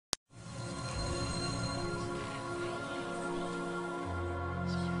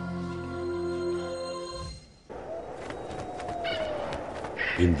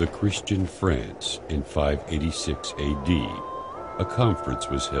In the Christian France in 586 AD, a conference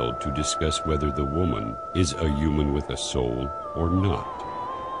was held to discuss whether the woman is a human with a soul or not,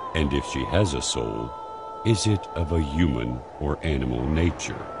 and if she has a soul, is it of a human or animal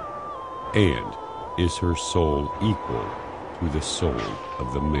nature, and is her soul equal to the soul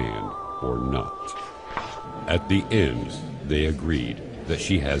of the man or not. At the end, they agreed that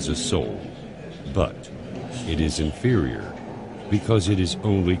she has a soul, but it is inferior because it is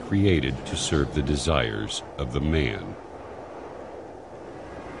only created to serve the desires of the man.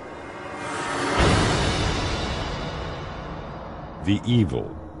 The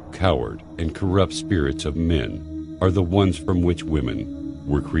evil, coward, and corrupt spirits of men are the ones from which women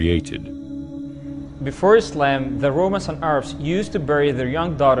were created. Before Islam, the Romans and Arabs used to bury their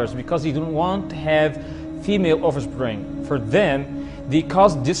young daughters because they didn't want to have female offspring. For them, they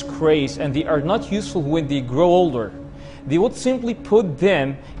cause disgrace and they are not useful when they grow older. They would simply put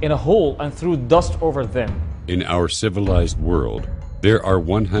them in a hole and throw dust over them. In our civilized world, there are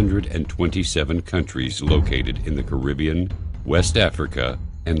 127 countries located in the Caribbean, West Africa,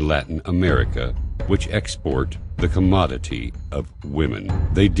 and Latin America, which export the commodity of women.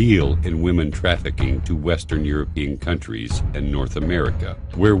 They deal in women trafficking to Western European countries and North America,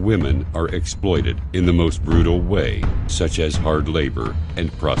 where women are exploited in the most brutal way, such as hard labor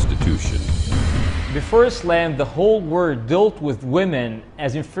and prostitution. Before Islam, the whole world dealt with women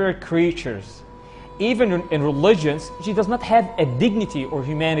as inferior creatures. Even in religions, she does not have a dignity or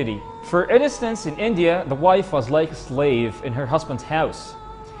humanity. For instance, in India, the wife was like a slave in her husband's house.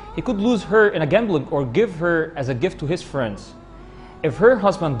 He could lose her in a gambling or give her as a gift to his friends. If her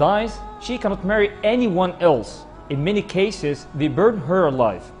husband dies, she cannot marry anyone else. In many cases, they burn her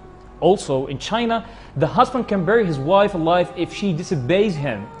alive. Also, in China, the husband can bury his wife alive if she disobeys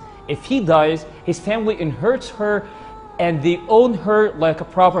him. If he dies, his family inherits her and they own her like a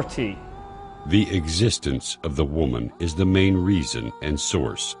property. The existence of the woman is the main reason and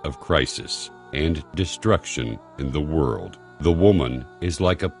source of crisis and destruction in the world. The woman is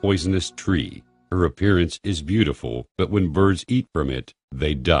like a poisonous tree. Her appearance is beautiful, but when birds eat from it,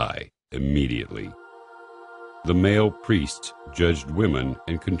 they die immediately. The male priests judged women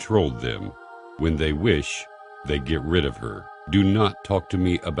and controlled them. When they wish, they get rid of her. Do not talk to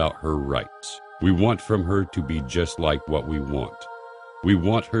me about her rights. We want from her to be just like what we want. We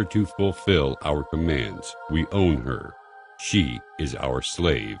want her to fulfill our commands. We own her. She is our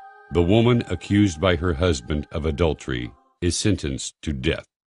slave. The woman accused by her husband of adultery is sentenced to death,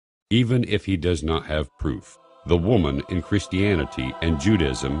 even if he does not have proof. The woman in Christianity and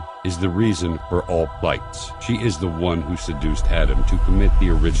Judaism is the reason for all fights. She is the one who seduced Adam to commit the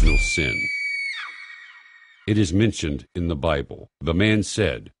original sin. It is mentioned in the Bible. The man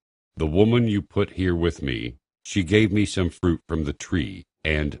said, "The woman you put here with me, she gave me some fruit from the tree,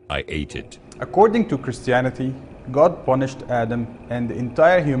 and I ate it." According to Christianity, God punished Adam and the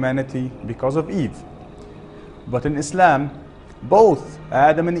entire humanity because of Eve. But in Islam, both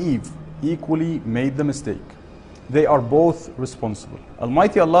Adam and Eve equally made the mistake. They are both responsible.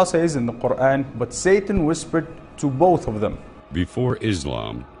 Almighty Allah says in the Quran, "But Satan whispered to both of them." Before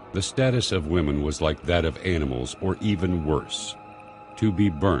Islam, the status of women was like that of animals, or even worse: to be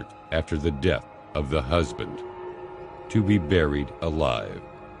burnt after the death of the husband, to be buried alive,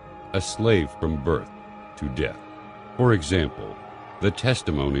 a slave from birth to death. For example, the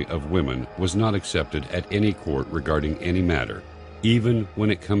testimony of women was not accepted at any court regarding any matter, even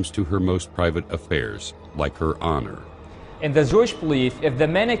when it comes to her most private affairs, like her honor. In the Jewish belief, if the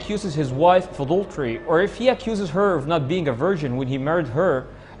man accuses his wife of adultery, or if he accuses her of not being a virgin when he married her,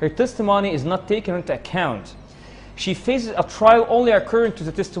 her testimony is not taken into account. She faces a trial only according to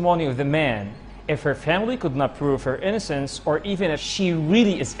the testimony of the man. If her family could not prove her innocence, or even if she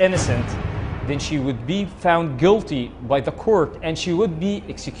really is innocent, then she would be found guilty by the court and she would be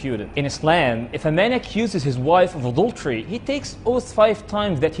executed. In Islam, if a man accuses his wife of adultery, he takes oath 5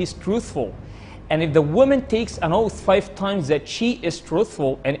 times that he is truthful. And if the woman takes an oath 5 times that she is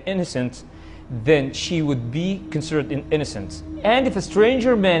truthful and innocent, then she would be considered innocent. And if a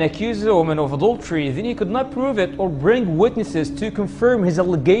stranger man accuses a woman of adultery, then he could not prove it or bring witnesses to confirm his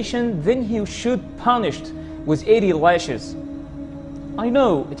allegation, then he should be punished with 80 lashes. I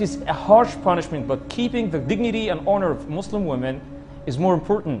know it is a harsh punishment, but keeping the dignity and honor of Muslim women is more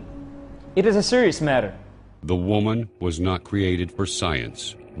important. It is a serious matter. The woman was not created for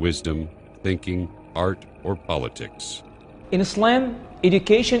science, wisdom, thinking, art, or politics. In Islam,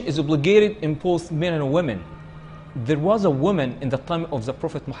 education is obligated in both men and women. There was a woman in the time of the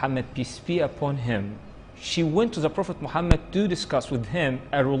Prophet Muhammad, peace be upon him. she went to the Prophet Muhammad to discuss with him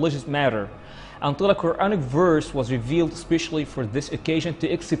a religious matter until a Quranic verse was revealed especially for this occasion to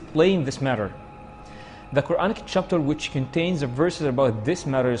explain this matter. The Quranic chapter which contains the verses about this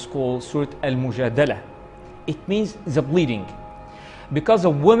matter is called Surah Al-Mujadala. It means the bleeding. Because a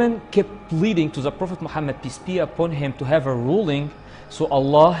woman kept pleading to the Prophet Muhammad, peace be upon him, to have a ruling, so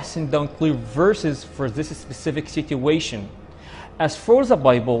Allah sent down clear verses for this specific situation. As for the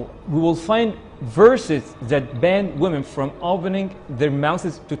Bible, we will find verses that ban women from opening their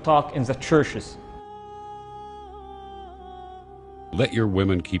mouths to talk in the churches. Let your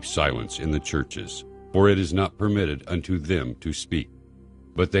women keep silence in the churches, for it is not permitted unto them to speak,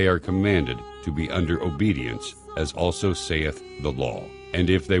 but they are commanded to be under obedience, as also saith the law. And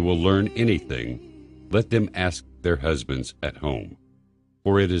if they will learn anything, let them ask their husbands at home,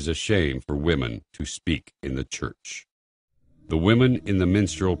 for it is a shame for women to speak in the church. The women in the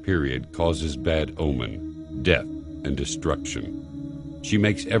menstrual period causes bad omen, death, and destruction. She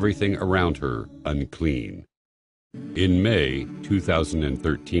makes everything around her unclean. In May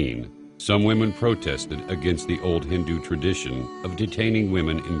 2013, some women protested against the old Hindu tradition of detaining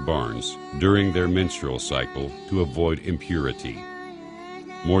women in barns during their menstrual cycle to avoid impurity.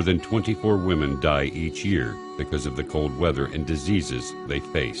 More than 24 women die each year because of the cold weather and diseases they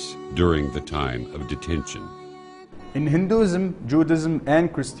face during the time of detention. In Hinduism, Judaism,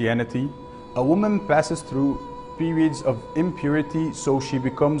 and Christianity, a woman passes through periods of impurity, so she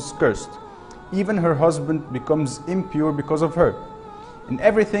becomes cursed. Even her husband becomes impure because of her, in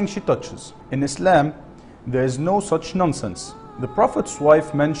everything she touches. In Islam, there is no such nonsense. The Prophet's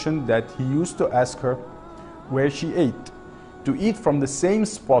wife mentioned that he used to ask her where she ate, to eat from the same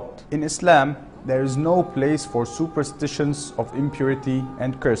spot. In Islam, there is no place for superstitions of impurity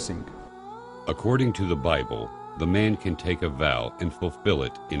and cursing. According to the Bible, the man can take a vow and fulfill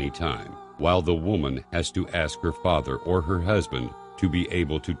it any time, while the woman has to ask her father or her husband to be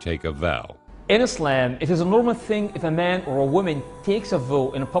able to take a vow. In Islam, it is a normal thing if a man or a woman takes a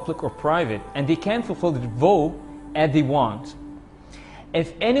vow in public or private and they can fulfill the vow as they want.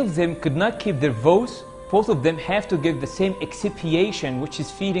 If any of them could not keep their vows, both of them have to give the same expiation, which is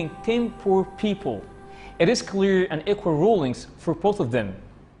feeding 10 poor people. It is clear and equal rulings for both of them.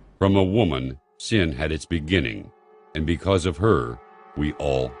 From a woman, sin had its beginning, and because of her, we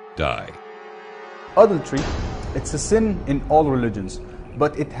all die. Adultery, it's a sin in all religions,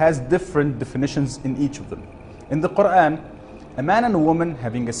 but it has different definitions in each of them. In the Quran, a man and a woman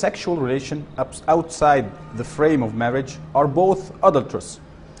having a sexual relation outside the frame of marriage are both adulterous.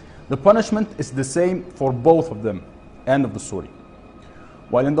 The punishment is the same for both of them. End of the story.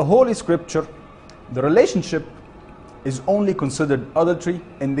 While in the Holy Scripture, the relationship is only considered adultery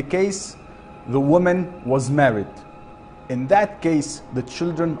in the case the woman was married. In that case, the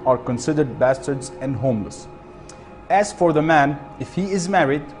children are considered bastards and homeless. As for the man, if he is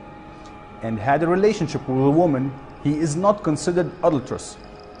married and had a relationship with a woman, he is not considered adulterous,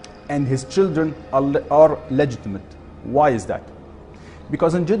 and his children are legitimate. Why is that?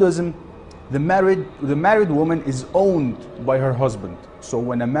 Because in Judaism, the married woman is owned by her husband. So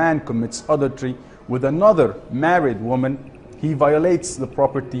when a man commits adultery with another married woman, he violates the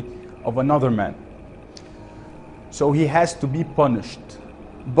property of another man. So he has to be punished.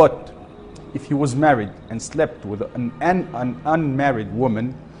 But if he was married and slept with an unmarried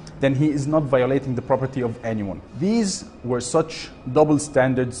woman, then he is not violating the property of anyone. These were such double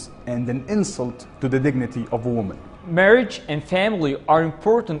standards and an insult to the dignity of a woman. Marriage and family are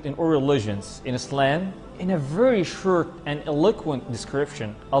important in all religions. In Islam, in a very short and eloquent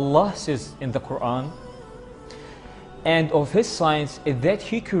description, Allah says in the Quran, "And of His signs is that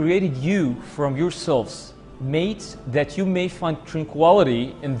He created you from yourselves, mates, that you may find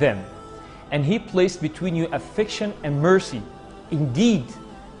tranquility in them. And He placed between you affection and mercy. Indeed,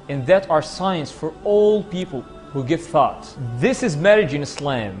 in that are signs for all people who give thought." This is marriage in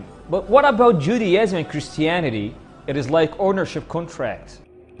Islam. But what about Judaism and Christianity? It is like ownership contracts.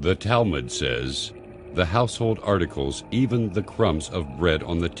 The Talmud says, the household articles, even the crumbs of bread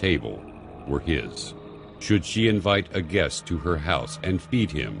on the table, were his. Should she invite a guest to her house and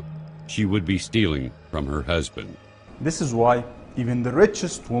feed him, she would be stealing from her husband. This is why even the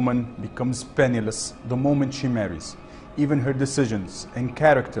richest woman becomes penniless the moment she marries. Even her decisions and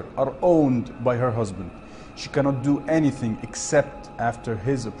character are owned by her husband. She cannot do anything except after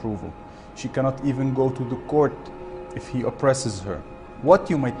his approval. She cannot even go to the court if he oppresses her. What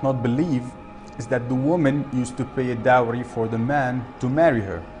you might not believe is that the woman used to pay a dowry for the man to marry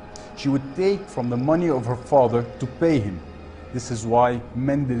her. She would take from the money of her father to pay him. This is why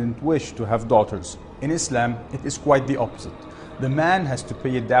men didn't wish to have daughters. In Islam, it is quite the opposite. The man has to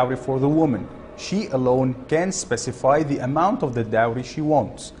pay a dowry for the woman. She alone can specify the amount of the dowry she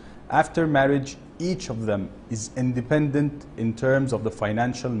wants. After marriage, each of them is independent in terms of the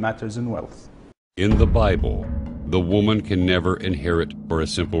financial matters and wealth. In the Bible, the woman can never inherit for a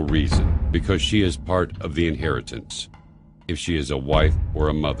simple reason, because she is part of the inheritance. If she is a wife or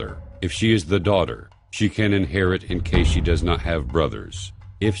a mother, if she is the daughter, she can inherit in case she does not have brothers.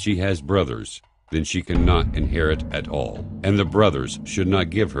 If she has brothers, then she cannot inherit at all, and the brothers should not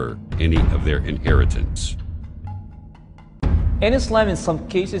give her any of their inheritance. In Islam, in some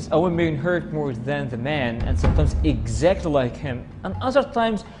cases, a woman may inherit more than the man, and sometimes exactly like him, and other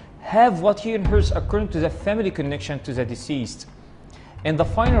times have what he inherits according to the family connection to the deceased. In the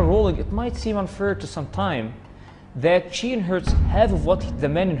final ruling, it might seem unfair to some time that she inherits half of what the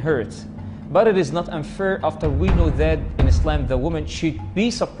man inherits, but it is not unfair after we know that in Islam the woman should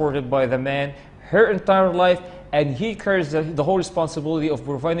be supported by the man her entire life, and he carries the whole responsibility of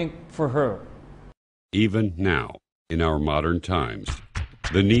providing for her. Even now, in our modern times,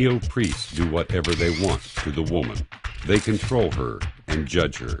 the neo-priests do whatever they want to the woman. They control her and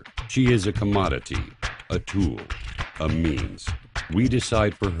judge her. She is a commodity, a tool, a means. We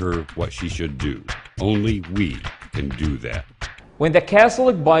decide for her what she should do. Only we can do that. When the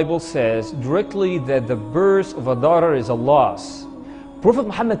Catholic Bible says directly that the birth of a daughter is a loss, Prophet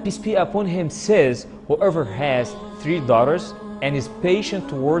Muhammad, peace be upon him, says, whoever has 3 daughters and is patient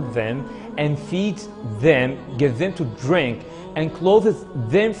toward them and feeds them, gives them to drink, and clothes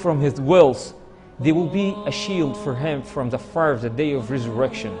them from his wealth, they will be a shield for him from the fire of the day of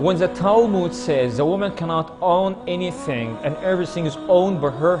resurrection. When the Talmud says the woman cannot own anything and everything is owned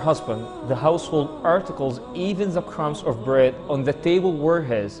by her husband, the household articles, even the crumbs of bread on the table were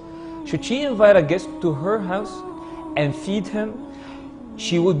his, should she invite a guest to her house and feed him?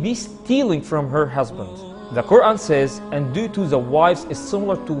 She would be stealing from her husband. The Quran says, and due to the wives is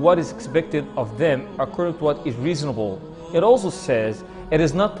similar to what is expected of them according to what is reasonable. It also says, it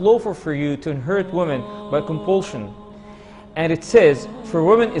is not lawful for you to inherit women by compulsion. And it says, for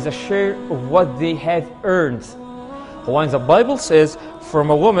women is a share of what they have earned. When the Bible says, from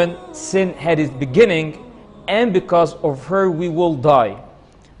a woman sin had its beginning, and because of her we will die.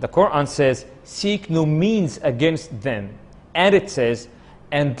 The Quran says, seek no means against them. And it says,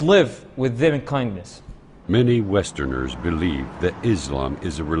 and live with them in kindness. Many Westerners believe that Islam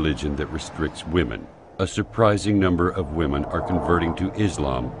is a religion that restricts women. A surprising number of women are converting to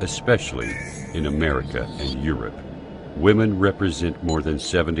Islam, especially in America and Europe. Women represent more than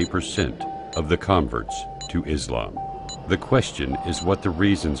 70% of the converts to Islam. The question is what the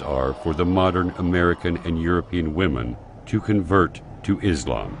reasons are for the modern American and European women to convert to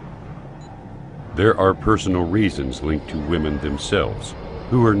Islam. There are personal reasons linked to women themselves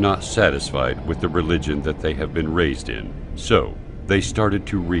who are not satisfied with the religion that they have been raised in. So, they started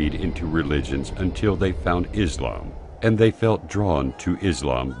to read into religions until they found Islam, and they felt drawn to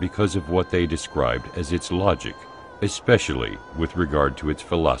Islam because of what they described as its logic, especially with regard to its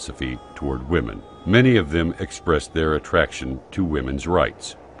philosophy toward women. Many of them expressed their attraction to women's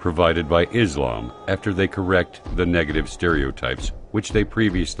rights, provided by Islam after they correct the negative stereotypes which they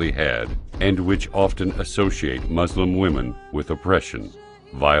previously had, and which often associate Muslim women with oppression,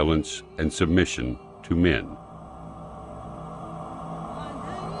 violence, and submission to men.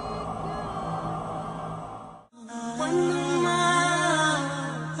 One